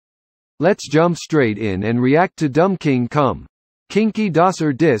Let's jump straight in and react to Dumb King Come. Kinky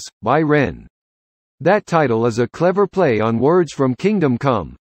Dotta Diss, by Ren. That title is a clever play on words from Kingdom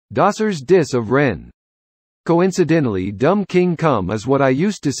Come, Dotta's diss of Ren. Coincidentally, Dumb King Come is what I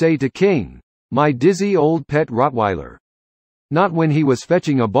used to say to King, my dizzy old pet Rottweiler. Not when he was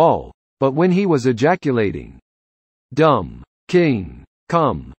fetching a ball, but when he was ejaculating. Dumb King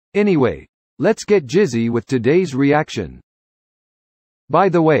Come. Anyway, let's get jizzy with today's reaction. By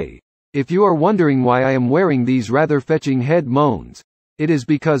the way, if you are wondering why I am wearing these rather fetching head moans, it is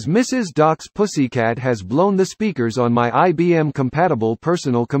because Mrs. Doc's pussycat has blown the speakers on my IBM-compatible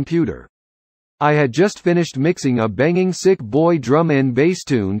personal computer. I had just finished mixing a banging sick boy drum and bass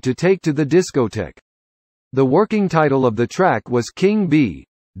tune to take to the discotheque. The working title of the track was King B.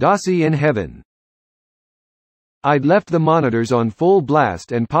 Dossie in Heaven. I'd left the monitors on full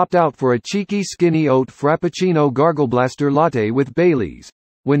blast and popped out for a cheeky skinny oat frappuccino gargleblaster latte with Baileys,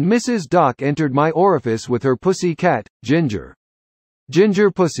 when Mrs. Doc entered my orifice with her pussy cat, Ginger. Ginger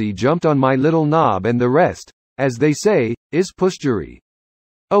Pussy jumped on my little knob and the rest, as they say, is pushjury.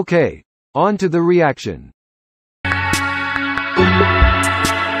 Okay, on to the reaction.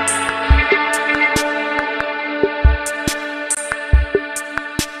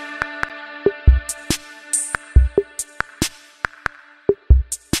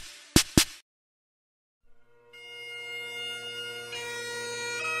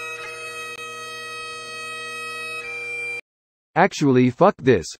 Actually fuck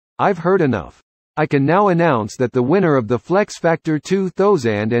this, I've heard enough. I can now announce that the winner of the Flex Factor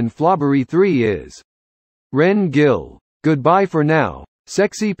 2000 and Flobbery 3 is Ren Gill. Goodbye for now,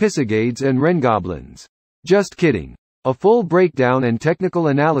 sexy pissagades and Rengoblins. Just kidding. A full breakdown and technical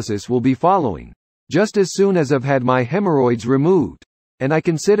analysis will be following, just as soon as I've had my hemorrhoids removed, and I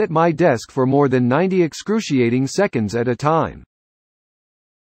can sit at my desk for more than 90 excruciating seconds at a time.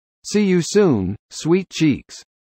 See you soon, sweet cheeks.